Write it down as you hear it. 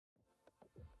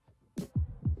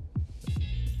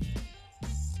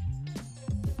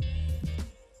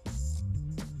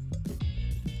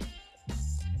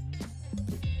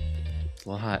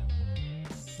Well, hot.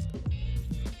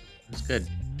 It's good.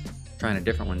 Trying a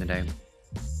different one today.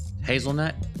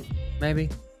 Hazelnut, maybe?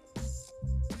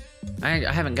 I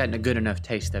haven't gotten a good enough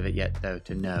taste of it yet, though,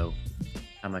 to know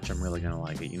how much I'm really gonna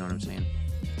like it. You know what I'm saying?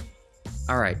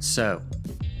 All right, so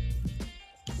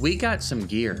we got some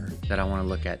gear that I want to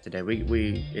look at today.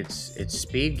 It's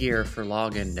speed gear for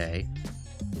login day,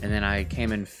 and then I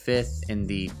came in 5th in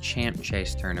the Champ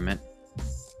Chase tournament,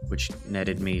 which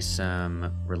netted me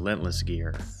some relentless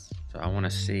gear. So I want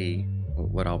to see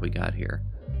what all we got here.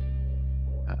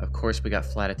 Of course, we got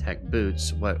flat attack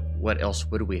boots. What else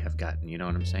would we have gotten? You know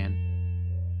what I'm saying?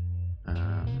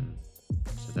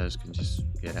 So those can just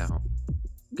get out.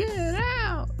 Get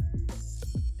out!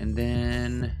 And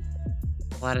then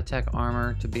flat attack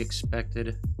armor to be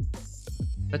expected.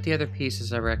 But the other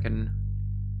pieces, I reckon,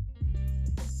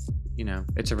 you know,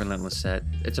 it's a relentless set.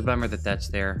 It's a bummer that that's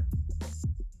there.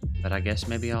 But I guess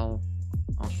maybe I'll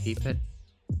keep it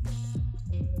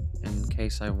in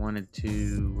case I wanted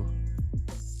to,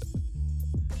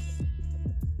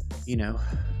 you know,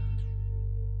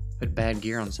 put bad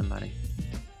gear on somebody.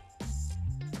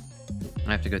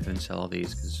 I have to go through and sell all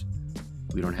these because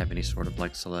we don't have any sort of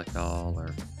like select all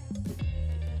or,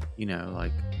 you know,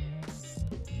 like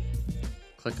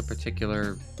click a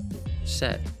particular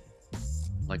set,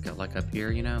 like up here,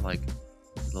 you know, like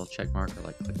a little check mark or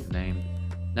like click the name.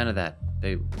 None of that.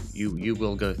 You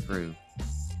will go through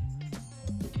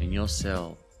and you'll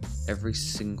sell every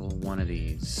single one of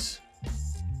these.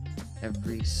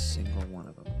 Every single one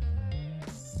of them.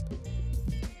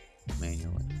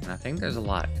 Manually. And I think there's a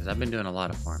lot, because I've been doing a lot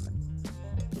of farming.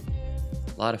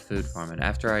 A lot of food farming.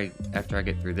 After I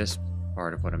get through this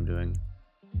part of what I'm doing,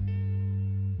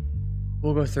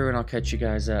 we'll go through and I'll catch you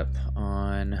guys up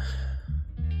on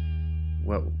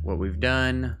what we've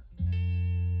done,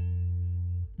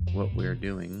 what we're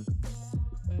doing,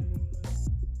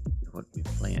 what we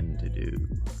plan to do.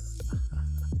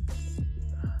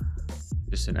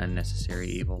 Just an unnecessary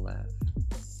evil laugh.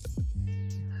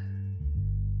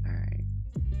 Alright.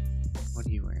 What are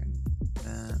you wearing?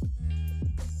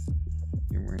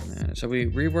 You're wearing that. So we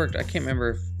reworked, I can't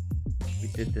remember if we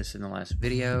did this in the last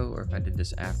video or if I did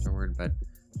this afterward, but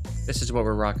this is what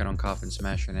we're rocking on Coffin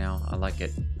Smasher now. I like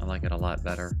it a lot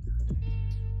better.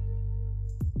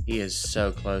 He is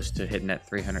so close to hitting that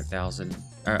 300,000,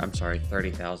 or I'm sorry,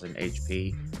 30,000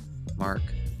 HP mark.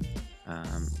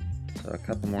 So a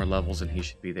couple more levels and he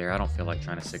should be there. I don't feel like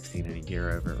trying to 16 any gear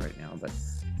over it right now, but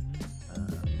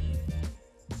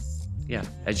yeah,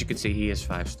 as you can see, he is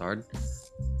 5-starred.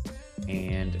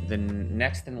 And the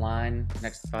next in line,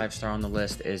 next 5-star on the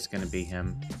list is going to be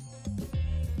him.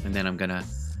 And then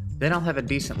then I'll have a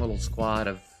decent little squad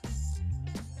of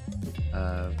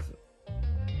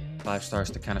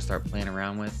 5-stars to kind of start playing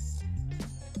around with.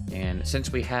 And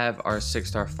since we have our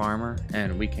 6-star farmer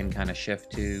and we can kind of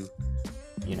shift to,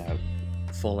 you know,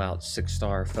 full out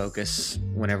 6-star focus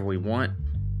whenever we want,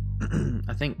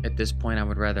 I think at this point I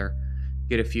would rather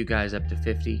get a few guys up to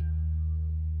 50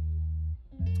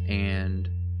 and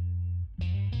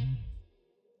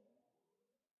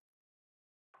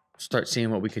start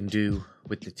seeing what we can do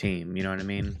with the team, you know what I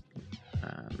mean?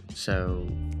 So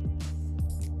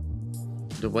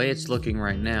the way it's looking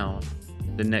right now,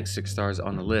 the next 6-stars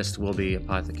on the list will be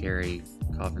Apothecary,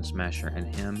 Coffin Smasher,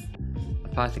 and him.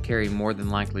 Apothecary more than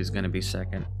likely is going to be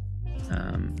second.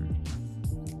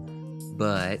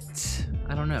 But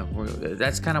I don't know.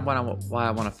 That's kind of why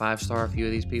I want to 5-star a few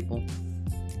of these people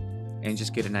and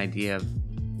just get an idea of,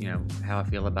 you know, how I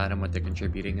feel about them, what they're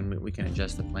contributing, and we can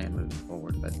adjust the plan moving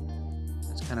forward. But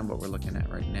that's kind of what we're looking at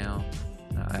right now.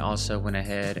 I also went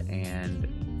ahead and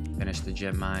finished the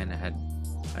gem mine.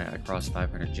 I crossed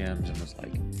 500 gems and was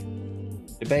like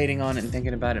debating on it and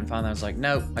thinking about it, and finally I was like,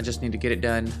 nope, I just need to get it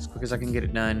done as quick as I can get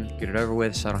it done, get it over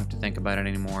with, so I don't have to think about it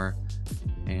anymore.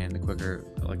 And the quicker,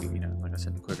 like, you know, like I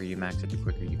said, the quicker you max it, the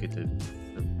quicker you get the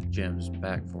gems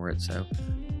back for it. So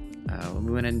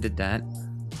we went and did that.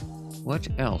 What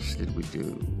else did we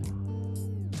do?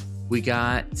 We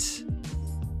got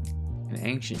an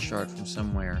ancient shard from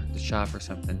somewhere, the shop or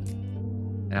something,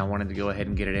 and I wanted to go ahead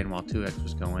and get it in while 2x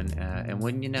was going, and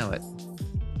wouldn't you know it,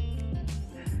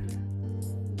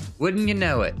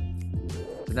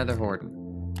 it's another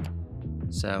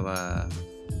Horden. So I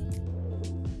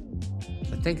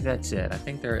think that's it. I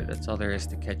think that's all there is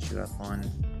to catch you up on.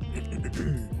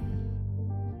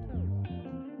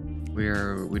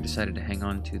 We decided to hang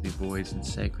on to the Voids and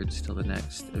Sacreds till the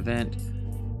next event.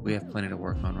 We have plenty to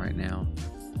work on right now.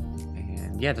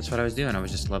 And yeah, that's what I was doing. I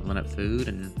was just leveling up food,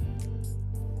 and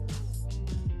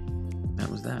that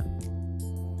was that.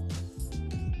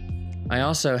 I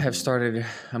also have started,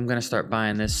 I'm going to start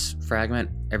buying this fragment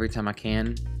every time I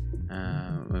can.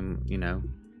 You know,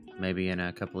 maybe in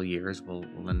a couple of years we'll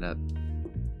end up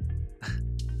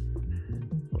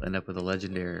with a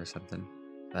legendary or something.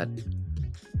 But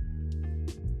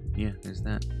yeah, there's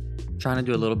that. Trying to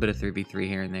do a little bit of 3v3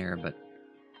 here and there, but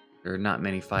there are not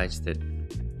many fights that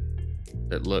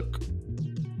look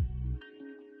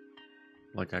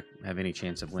like I have any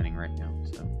chance of winning right now.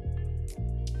 So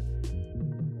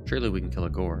surely we can kill a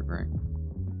Gorg, right?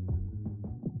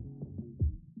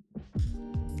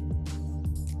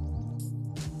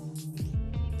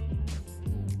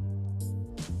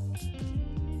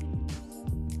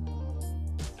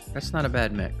 That's not a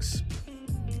bad mix.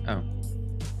 Oh.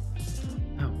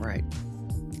 Oh, right.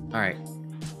 Alright.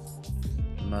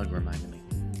 Mug reminded me.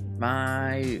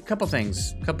 My couple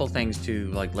things to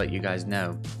like let you guys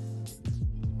know.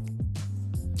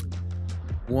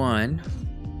 One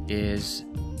is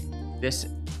this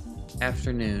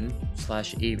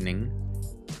afternoon/evening,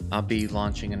 I'll be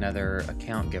launching another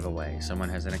account giveaway. Someone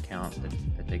has an account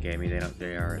that they gave me.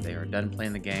 They are done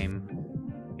playing the game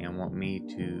and want me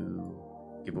to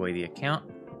give away the account.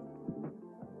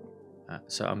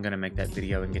 So I'm gonna make that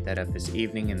video and get that up this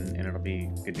evening, and it'll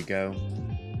be good to go.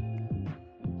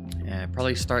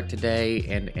 Probably start today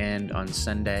and end on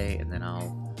Sunday, and then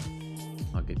I'll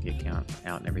get the account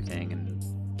out and everything, and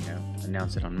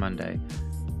announce it on Monday.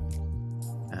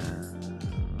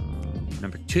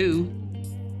 Number 2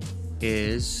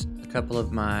 is a couple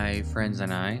of my friends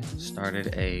and I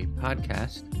started a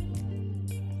podcast.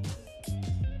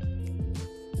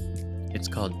 It's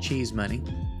called Cheese Money,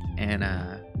 and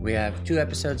we have 2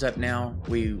 episodes up now.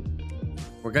 We're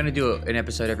going to do an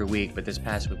episode every week, but this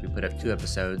past week we put up 2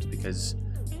 episodes because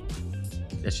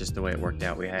that's just the way it worked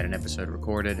out. We had an episode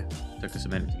recorded, took us a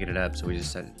minute to get it up, so we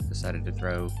just decided to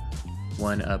throw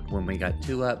 1 up when we got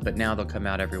 2 up, but now they'll come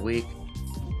out every week,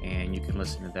 and you can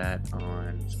listen to that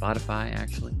on Spotify,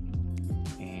 actually,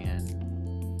 and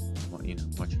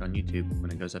watch it on YouTube when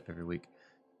it goes up every week.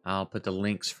 I'll put the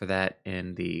links for that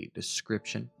in the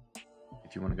description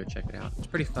if you want to go check it out. It's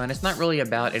pretty fun. It's not really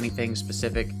about anything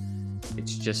specific.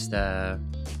 It's just us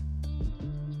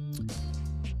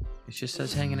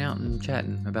hanging out and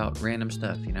chatting about random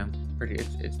stuff,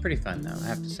 It's pretty fun though. I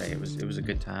have to say it was a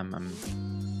good time. I'm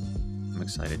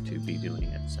excited to be doing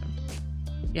it. So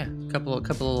yeah, a couple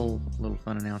little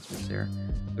fun announcements there.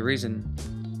 The reason,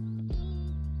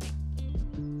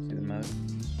 see the mug?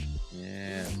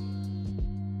 Yeah.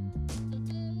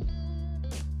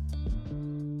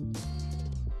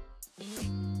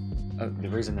 Oh, the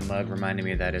reason the mug reminded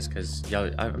me of that is because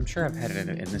I'm sure I've had it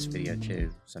in this video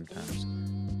too sometimes.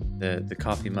 The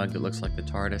coffee mug that looks like the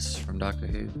TARDIS from Doctor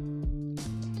Who.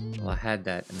 Well, I had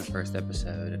that in the first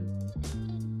episode, and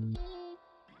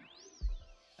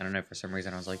I don't know, for some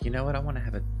reason I was like, you know what? I want to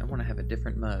have a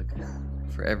different mug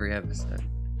for every episode.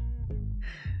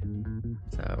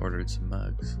 So I ordered some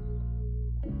mugs.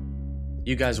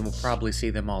 You guys will probably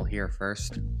see them all here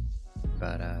first,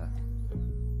 but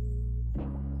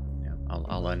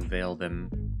I'll unveil them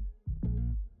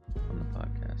on the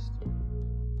podcast.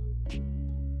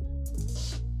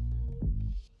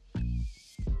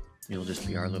 It'll just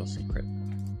be our little secret.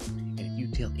 And if you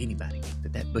tell anybody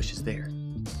that bush is there,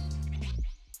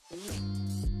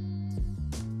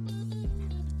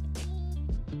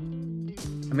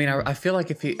 I mean, I feel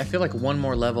like one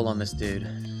more level on this dude,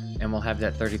 and we'll have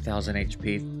that 30,000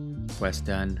 HP quest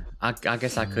done. I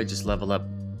guess I could just level up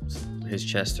his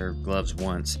chest or gloves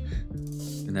once,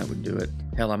 and that would do it.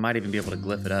 Hell, I might even be able to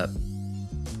glyph it up.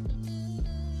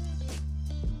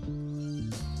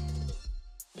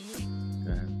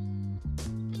 Go ahead.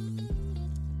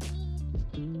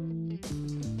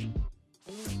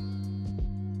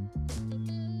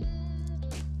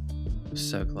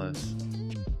 So close.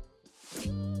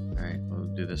 Alright,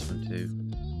 we'll do this one too.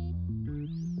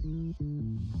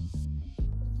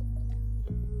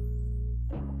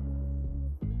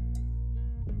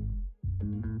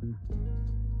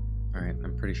 Alright,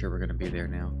 I'm pretty sure we're gonna be there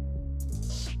now.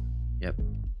 Yep.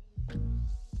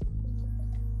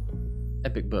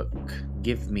 Epic book.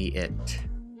 Give me it.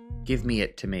 Give me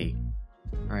it to me.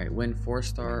 Alright, win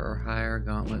 4-star or higher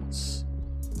gauntlets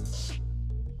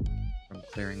from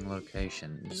clearing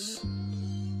locations.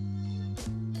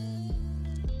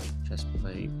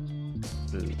 Chestplate,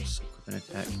 boots, equip an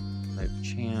attack type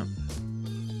champ.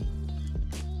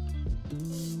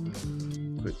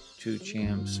 Equip 2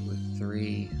 champs with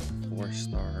 3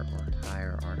 4-star or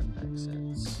higher artifact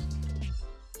sets.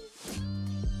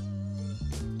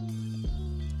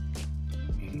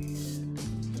 And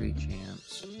 3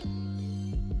 champs.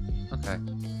 Okay.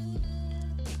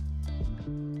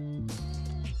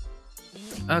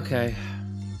 Okay.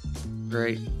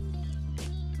 Great.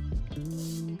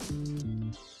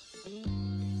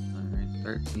 Alright,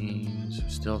 13. So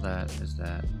still that is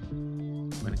that.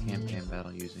 Win a campaign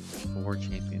battle using 4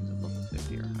 champions of level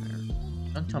 50 or higher.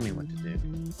 Don't tell me what to do.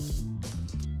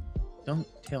 Don't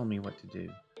tell me what to do.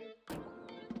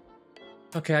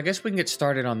 Okay, I guess we can get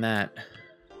started on that.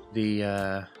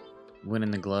 The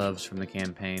winning the gloves from the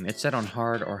campaign. It's set on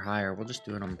hard or higher. We'll just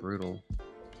do it on brutal.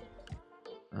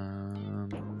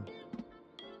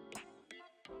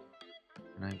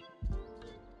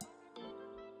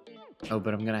 Oh,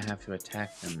 but I'm gonna have to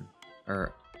attack them.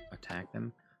 Or attack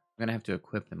them? I'm gonna have to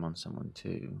equip them on someone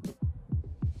too.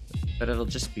 But it'll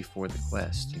just be for the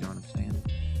quest, you know what I'm saying?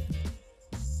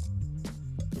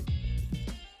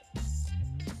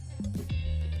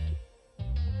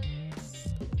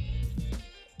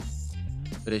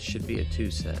 But it should be a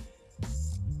 2 set.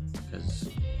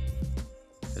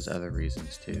 Because other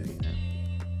reasons too, you know.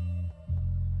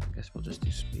 I guess we'll just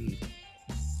do speed.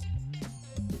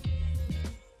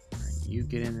 Alright, you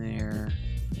get in there,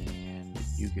 and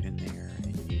you get in there,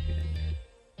 and you get in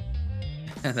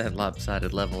there. That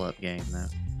lopsided level up game, though.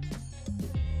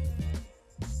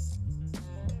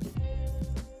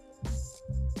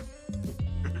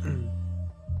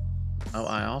 Oh,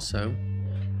 I also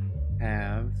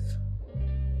have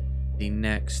the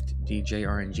next DJ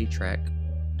RNG track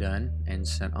done and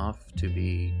sent off to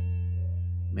be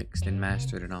mixed and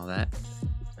mastered and all that.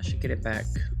 I should get it back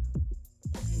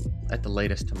at the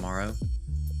latest tomorrow.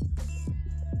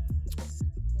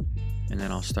 And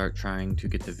then I'll start trying to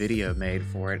get the video made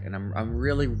for it. And I'm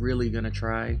really, really gonna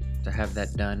try to have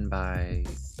that done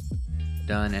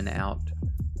and out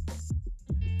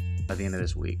by the end of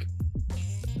this week.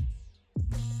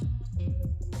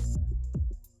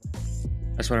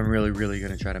 That's what I'm really, really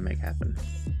gonna try to make happen.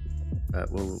 But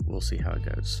we'll see how it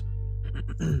goes.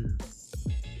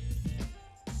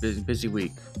 busy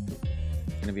week.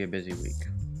 Gonna be a busy week.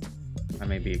 I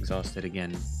may be exhausted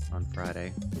again on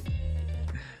Friday.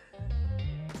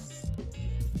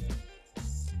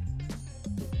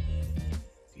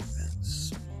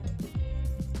 Defense.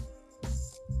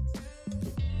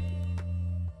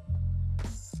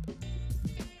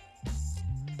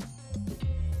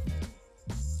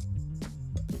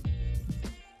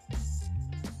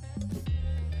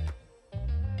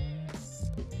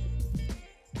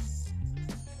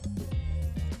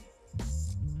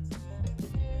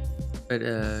 But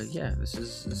yeah, this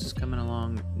is coming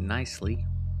along nicely,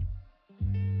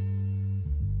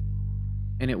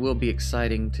 and it will be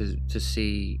exciting to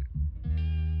see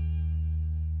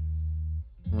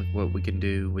what we can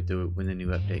do with when the new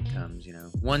update comes. You know,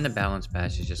 the balance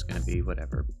patch is just going to be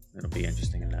whatever. It'll be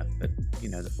interesting enough, but you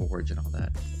know, the forge and all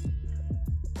that.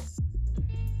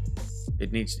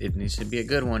 It needs to be a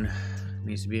good one. It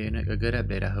needs to be a good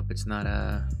update. I hope it's not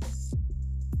a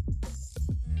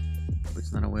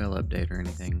whale update or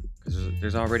anything, because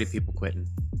there's already people quitting.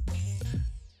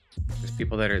 There's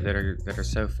people that are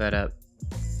so fed up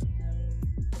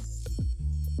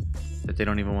that they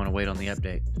don't even want to wait on the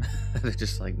update. They're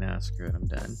just like, nah, screw it, I'm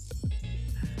done.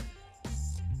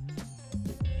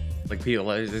 Like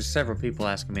there's several people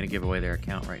asking me to give away their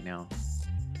account right now.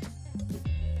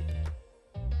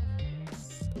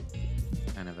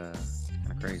 Kind of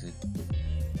crazy.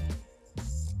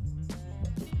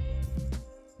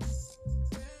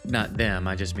 Not them.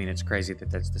 I just mean it's crazy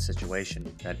that that's the situation.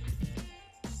 That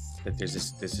there's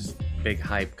this big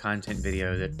hype content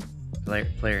video that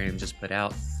Plarium just put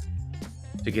out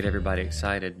to get everybody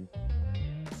excited,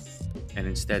 and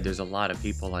instead there's a lot of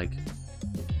people like,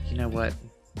 you know what?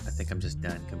 I think I'm just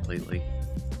done completely.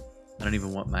 I don't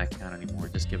even want my account anymore.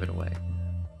 Just give it away.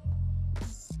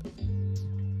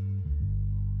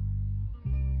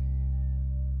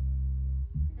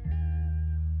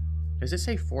 Does it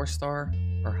say 4-star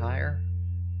or higher?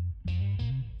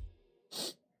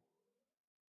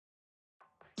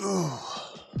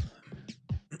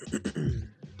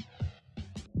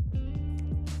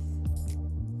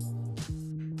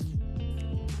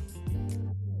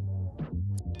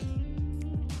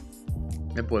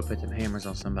 That boy put them hammers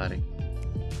on somebody.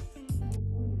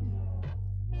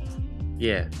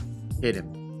 Yeah, hit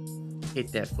him.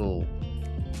 Hit that fool.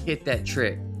 Hit that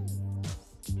trick.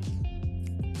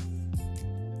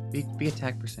 Be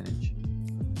attack percentage.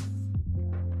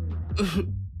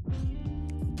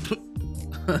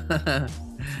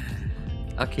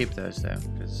 I'll keep those though,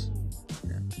 because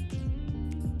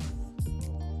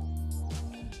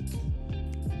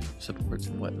supports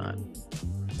and whatnot.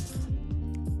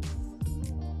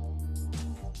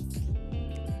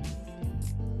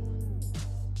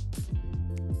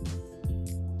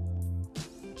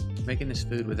 Making this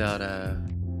food without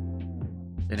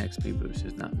an XP boost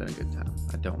has not been a good time.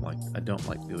 I don't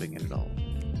like doing it at all.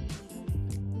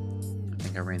 I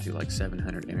think I ran through like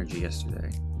 700 energy yesterday.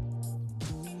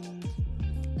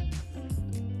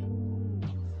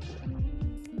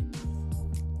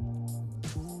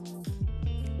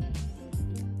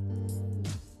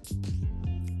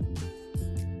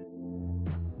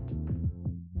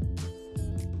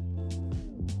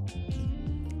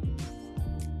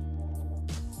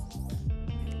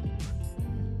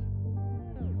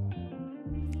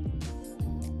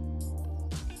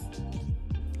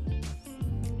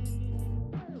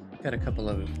 Got a couple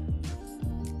of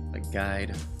like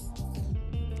guide,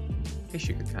 I guess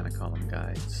you could kind of call them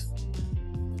guides.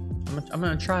 I'm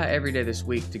gonna try every day this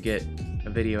week to get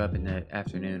a video up in the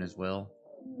afternoon as well.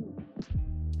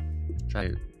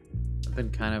 I've been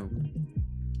kind of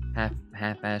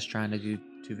half-assed trying to do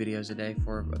 2 videos a day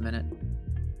for a minute.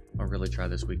 I'll really try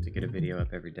this week to get a video up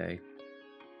every day.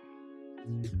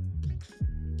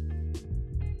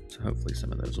 So hopefully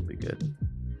some of those will be good.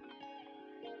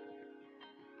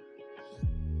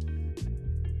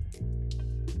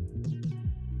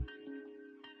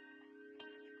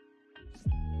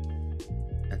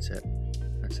 That's it.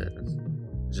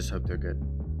 I just hope they're good.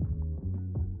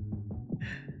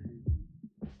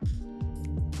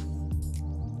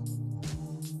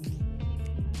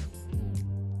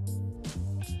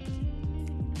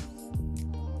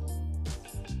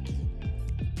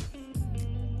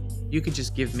 You could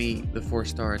just give me the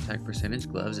 4-star attack percentage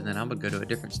gloves and then I would go to a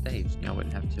different stage. Y'all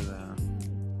wouldn't have to,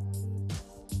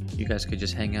 you guys could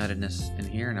just hang out in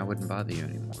here and I wouldn't bother you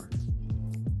anymore.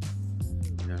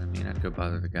 You know what I mean? I'd go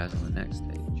bother the guys on the next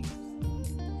stage.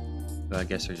 But I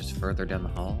guess they're just further down the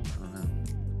hall. I don't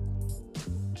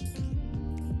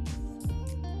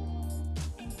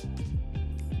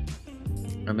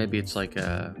know. Or maybe it's like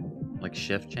a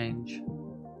shift change.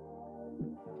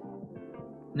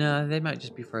 No, they might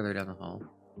just be further down the hall.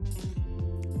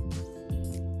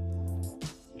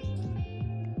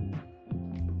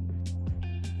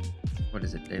 What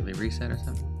is it, daily reset or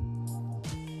something?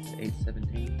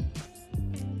 8:17?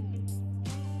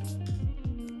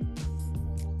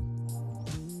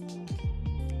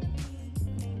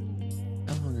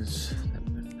 How long is that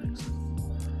been next?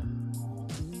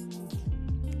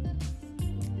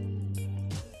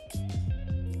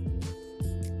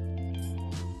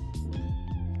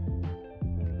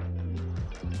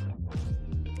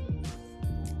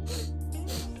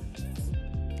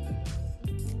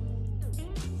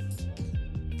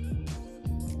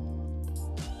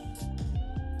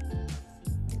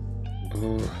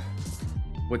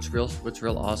 What's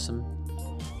real awesome?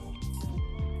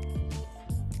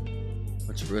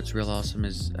 What's real awesome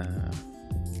is that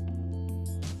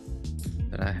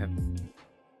I have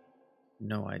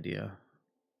no idea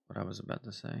what I was about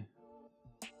to say.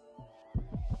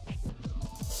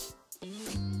 You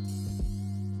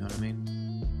know what I mean?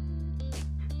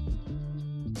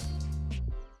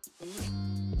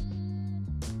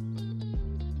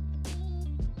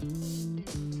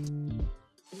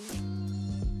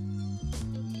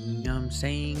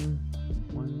 Saying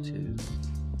 1, 2,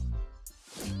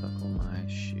 buckle my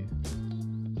shoe.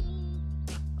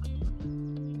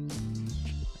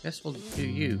 I guess we'll do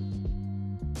you.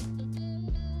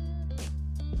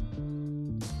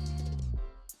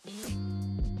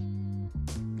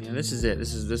 Yeah, this is it.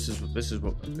 This is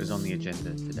what is on the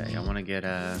agenda today. I want to get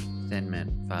a Thin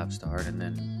Mint 5-starred and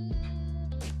then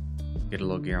get a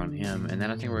little gear on him, and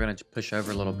then I think we're gonna push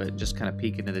over a little bit, just kind of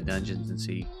peek into the dungeons and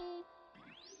see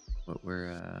what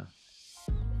we're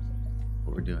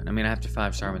doing. I mean, I have to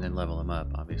 5-star him and then level him up,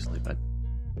 obviously, but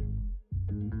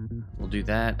we'll do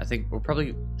that. I think we'll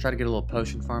probably try to get a little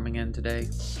potion farming in today,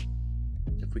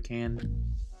 if we can.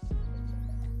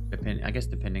 I guess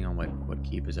depending on what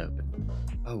keep is open.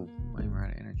 Oh, we're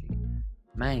out of energy.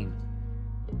 Man.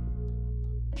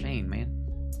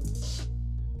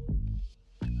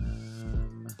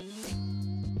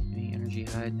 Any energy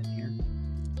hiding in here?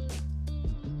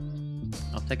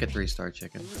 I'll take a 3-star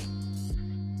chicken.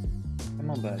 Come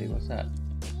on, buddy. What's up?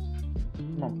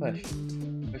 Come on, push.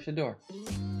 Push the door.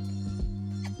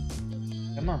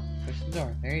 Come on, push the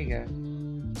door. There you go.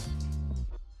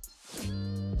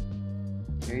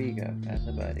 There you go. That's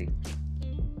a buddy.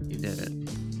 You did it.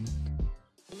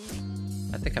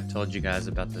 I think I've told you guys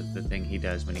about the thing he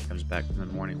does when he comes back from the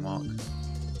morning walk.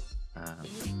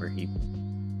 Where he...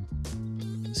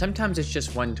 Sometimes it's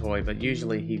just one toy, but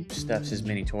usually he stuffs as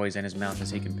many toys in his mouth as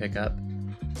he can pick up.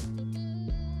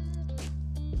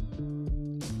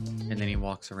 And then he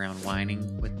walks around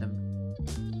whining with them.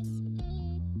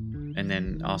 And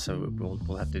then also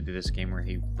we'll have to do this game where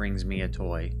he brings me a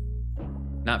toy.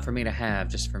 Not for me to have,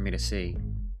 just for me to see.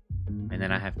 and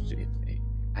then I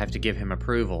have to give him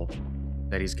approval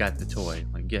that he's got the toy.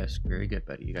 Like, yes, very good,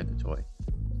 buddy, you got the toy.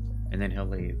 And then he'll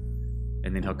leave,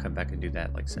 and then he'll come back and do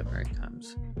that like 7 or 8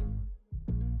 times,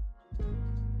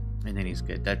 and then he's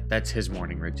good. That's his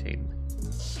morning routine.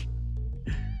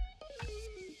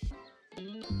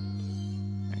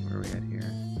 Alright, where are we at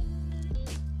here?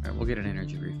 Alright, we'll get an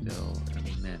energy refill in a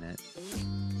minute.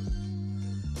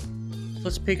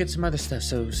 Let's peek at some other stuff.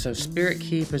 So Spirit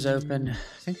Keep is open. I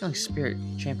think the only Spirit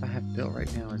champ I have built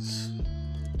right now is,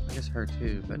 I guess, her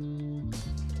too, but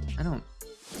I don't...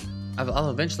 I'll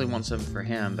eventually want something for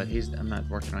him, but I'm not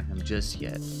working on him just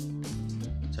yet.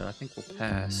 So I think we'll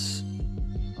pass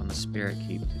on the Spirit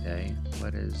Keep today.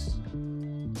 What is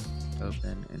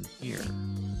open in here?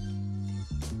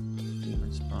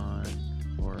 Demon Spawn,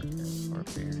 Orc, and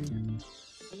Barbarian.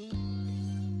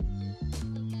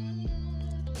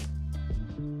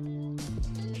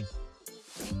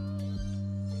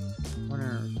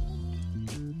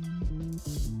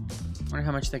 Wonder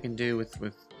how much they can do with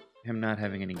him not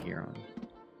having any gear on.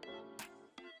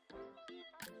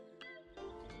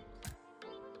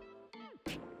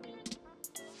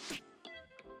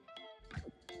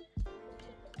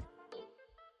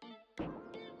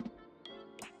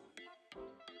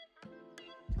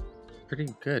 Pretty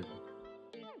good.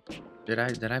 Did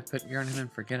I put gear on him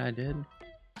and forget I did?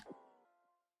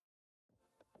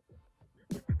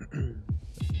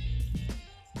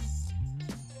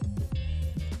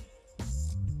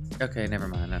 Okay, never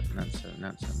mind.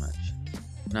 Not so much.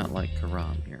 Not like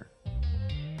Karam here.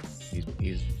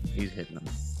 He's hitting them.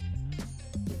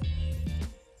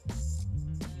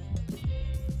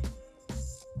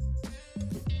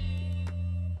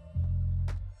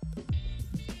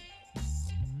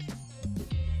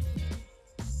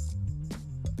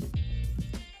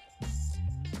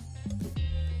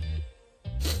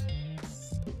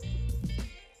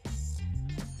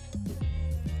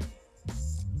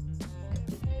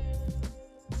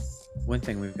 One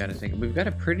thing we've got to think, we've got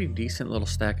a pretty decent little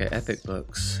stack of epic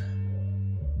books,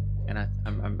 and I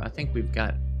think we've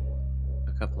got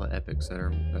a couple of epics that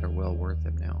are well worth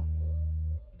them now.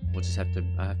 We'll just have to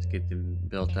get them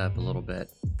built up a little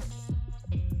bit,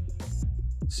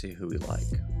 see who we like,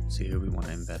 see who we want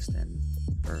to invest in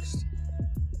first.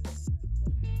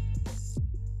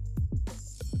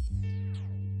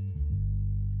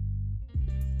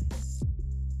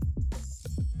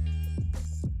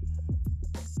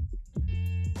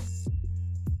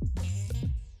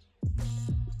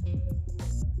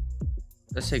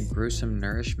 Let's say Gruesome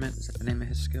Nourishment. Is that the name of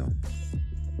his skill?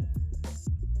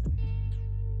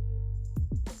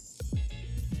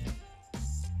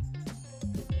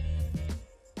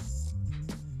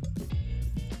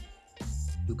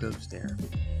 Who goes there?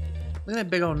 Look at that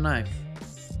big old knife.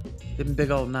 Them big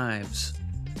old knives.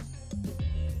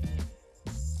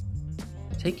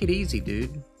 Take it easy,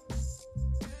 dude.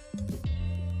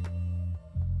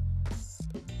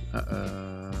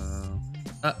 Uh-oh.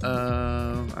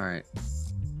 Uh-oh. Alright.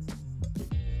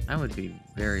 I would be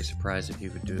very surprised if he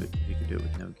could do it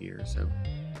with no gear, so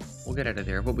we'll get out of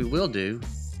there. What we will do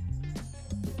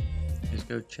is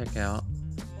go check out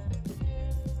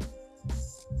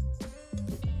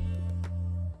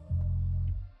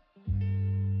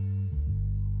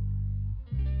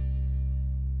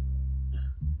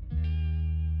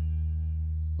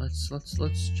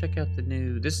let's check out the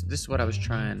new this is what I was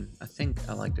trying. I think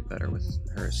I liked it better with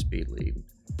her as speed lead.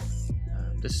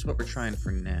 This is what we're trying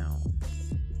for now.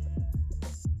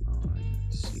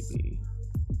 CB.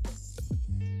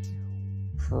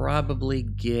 Probably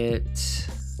get...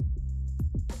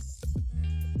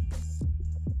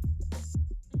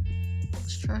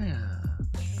 Let's try a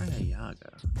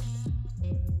Yaga.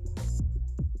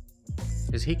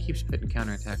 Because he keeps putting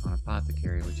counterattack on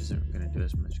Apothecary, which isn't going to do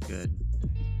us much good.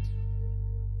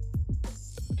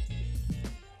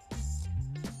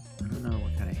 I don't know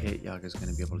what kind of hit Yaga's going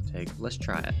to be able to take. Let's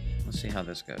try it. Let's see how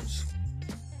this goes.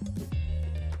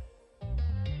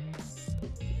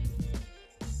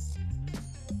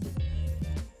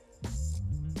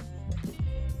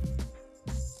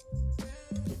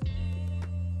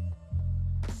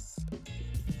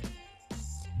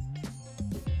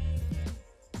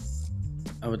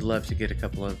 I would love to get a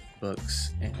couple of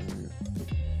books and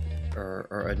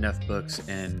or enough books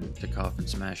in to Coffin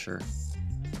Smasher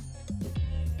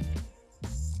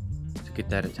to get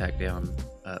that attack down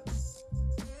up.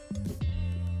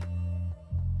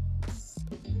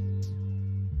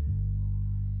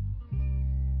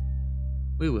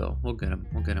 We will. We'll get him.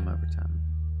 We'll get him over time.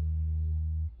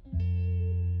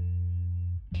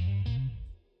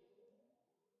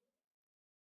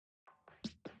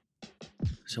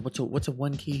 So what's a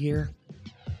one key here?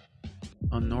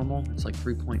 on normal? It's like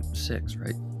 3.6,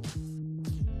 right?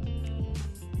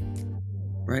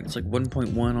 Right, it's like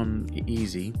 1.1 on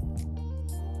easy.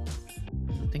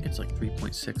 I think it's like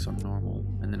 3.6 on normal,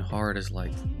 and then hard is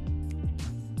like...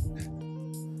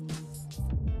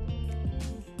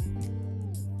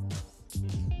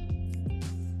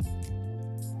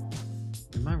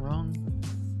 Am I wrong?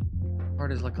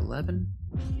 Hard is like 11?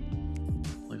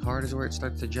 Like hard is where it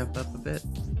starts to jump up a bit?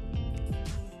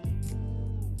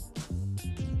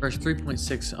 First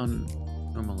 3.6 on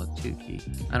normal of 2 key.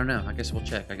 I don't know. I guess we'll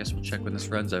check. I guess we'll check when this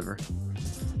run's over.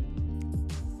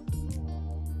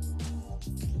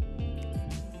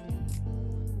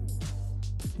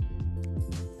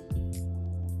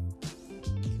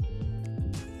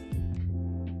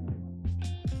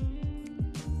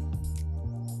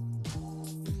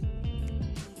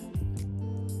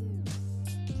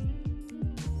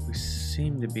 We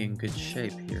seem to be in good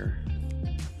shape here.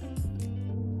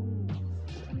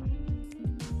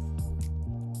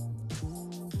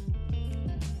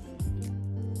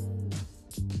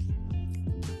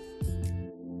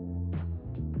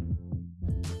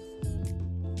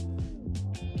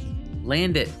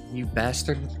 Land it, you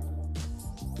bastard.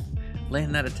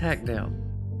 Land that attack down.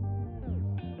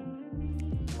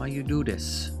 Why you do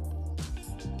this?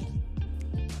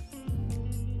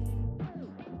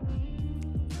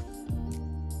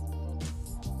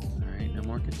 Alright, no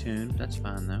more Katoon. That's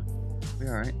fine though. We're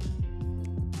alright.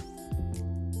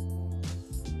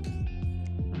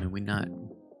 I mean, we're not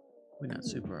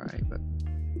super alright, but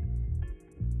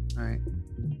alright.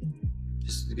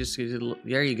 Just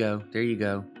there you go. There you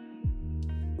go.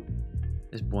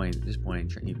 This boy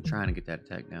ain't even trying to get that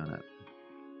attack down up.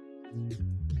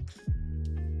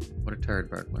 What a turd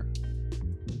burglar.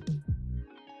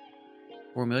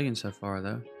 4 million so far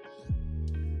though.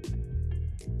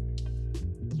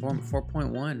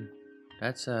 4.1.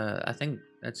 That's I think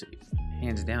that's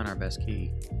hands down our best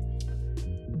key.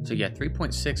 So yeah,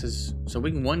 3.6 is so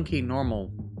we can 1 key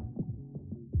normal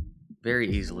very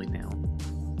easily now.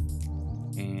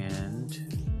 And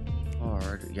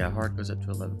hard, yeah, hard goes up to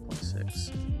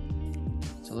 11.6.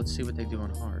 So let's see what they do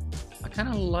on hard. I kind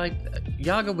of like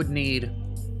Yaga would need,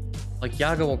 like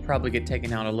Yaga will probably get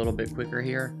taken out a little bit quicker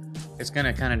here. It's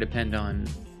gonna kind of depend on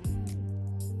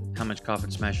how much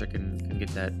Coffin Smasher can get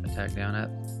that attack down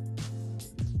at.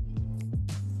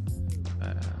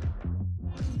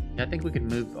 Yeah, I think we could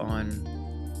move on.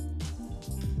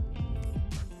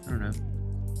 I don't know.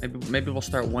 Maybe we'll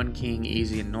start 1 keying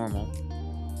easy and normal,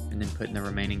 and then put in the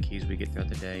remaining keys we get throughout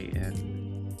the day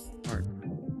in hard.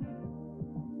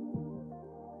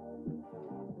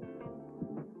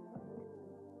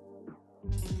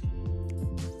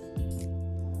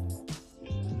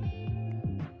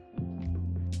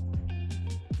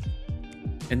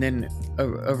 And then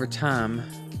over time,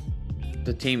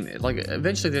 the team, like,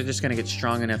 eventually they're just going to get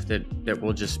strong enough that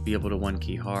we'll just be able to 1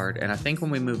 key hard. And I think when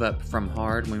we move up from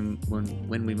hard, when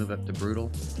we move up to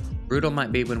brutal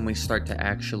might be when we start to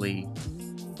actually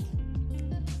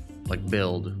like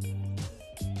build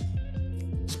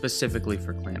specifically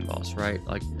for clan boss, right?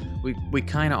 Like we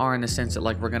kind of are in the sense that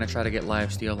like we're going to try to get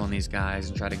lifesteal on these guys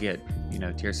and try to get, you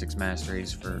know, tier 6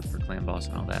 masteries for clan boss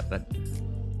and all that, but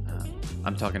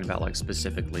I'm talking about like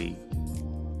specifically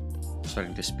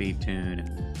starting to speed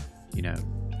tune, you know,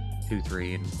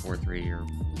 2-3 and 4-3 or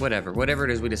whatever it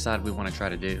is we decide we want to try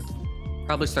to do.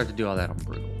 Probably start to do all that on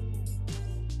brutal.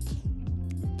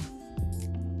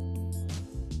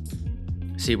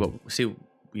 See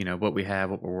you know what we have,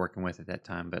 what we're working with at that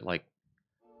time. But like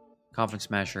Coffin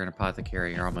Smasher and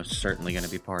Apothecary are almost certainly going to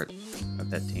be part of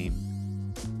that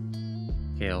team.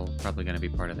 Kale probably going to be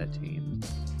part of that team,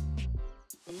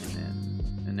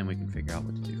 and then we can figure out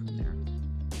what to do from there.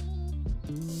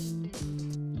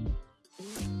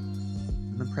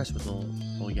 I'm impressed with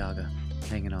old Yaga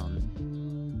hanging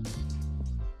on,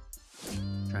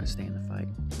 trying to stay in the fight.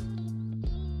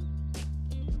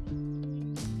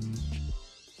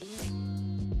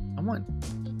 I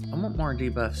want more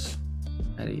debuffs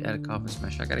at a Coffin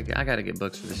Smasher. I gotta get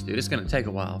books for this dude. It's gonna take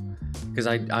a while because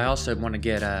I also want to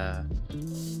get I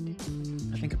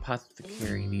think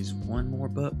Apothecary needs 1 more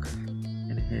book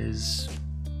in his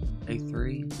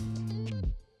A3.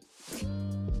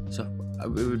 So it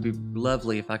would be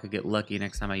lovely if I could get lucky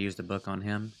next time I used a book on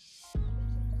him,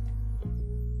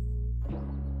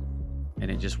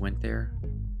 and it just went there.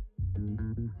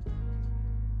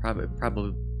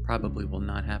 Probably will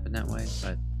not happen that way,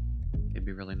 but it'd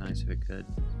be really nice if it could.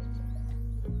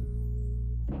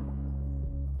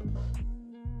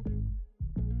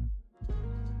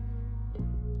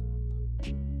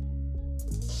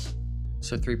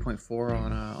 So 3.4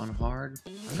 on hard.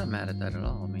 I'm not mad at that at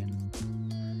all. I mean,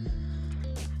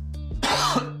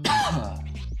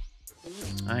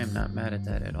 I am not mad at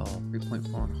that at all.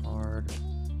 3.4 on hard.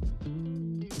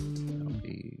 That'll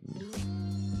be...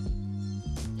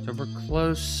 So we're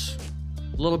close.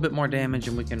 A little bit more damage,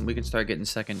 and we can start getting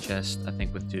second chest, I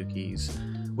think, with 2 keys.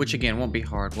 Which again won't be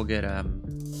hard. We'll get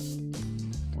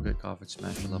Coffin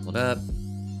Smasher leveled up.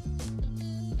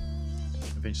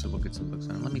 Eventually we'll get some books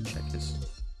on it. Let me check his.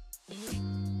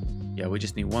 Yeah, we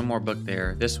just need one more book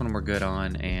there. This one we're good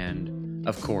on, and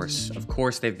of course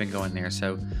they've been going there.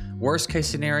 So worst case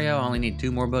scenario, I only need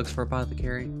 2 more books for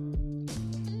Apothecary.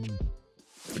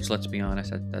 Which, let's be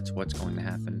honest, that's what's going to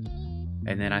happen.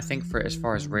 And then I think for as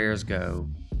far as rares go,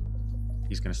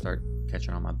 he's gonna start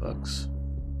catching on my books.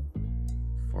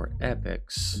 For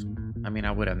epics, I mean,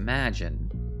 I would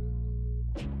imagine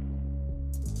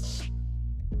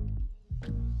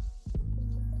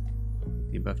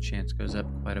debuff chance goes up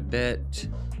quite a bit.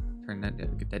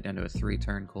 Get that down to a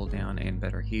 3-turn cooldown and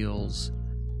better heals,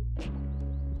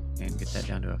 and get that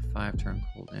down to a 5-turn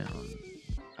cooldown.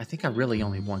 I think I really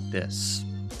only want this.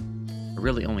 I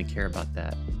really only care about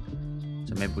that.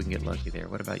 So maybe we can get lucky there.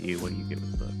 What about you? What do you get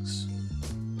with books?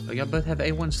 Oh, y'all both have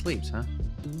A1 sleeps, huh?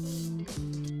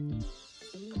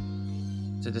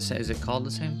 Is it called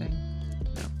the same thing?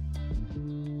 No.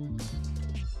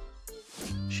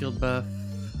 Shield buff.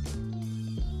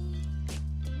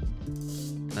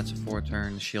 That's a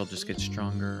 4-turn. Shield just gets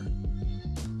stronger.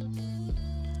 And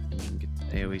then get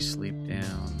the AoE sleep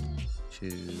down to...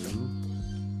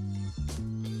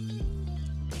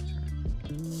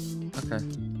 Okay.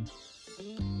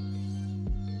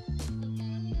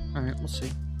 Alright, we'll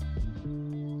see.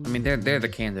 I mean, they're the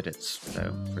candidates,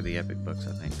 though, for the epic books,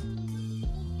 I think.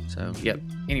 So, yep.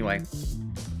 Anyway,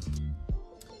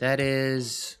 that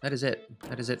is it.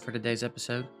 That is it for today's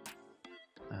episode.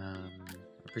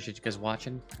 Appreciate you guys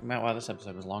watching. Wow, this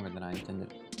episode was longer than I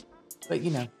intended. But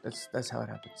you know, that's how it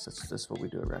happens. That's what we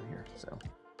do around here. So,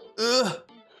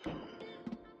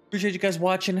 appreciate you guys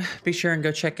watching. Be sure and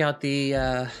go check out the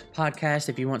podcast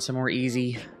if you want some more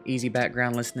easy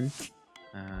background listening.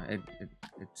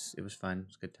 It was fun. It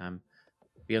was a good time.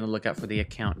 Be on the lookout for the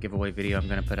account giveaway video I'm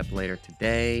going to put up later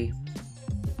today.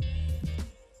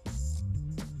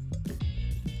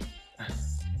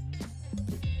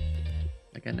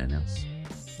 I got nothing else.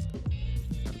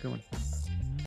 Have a good one.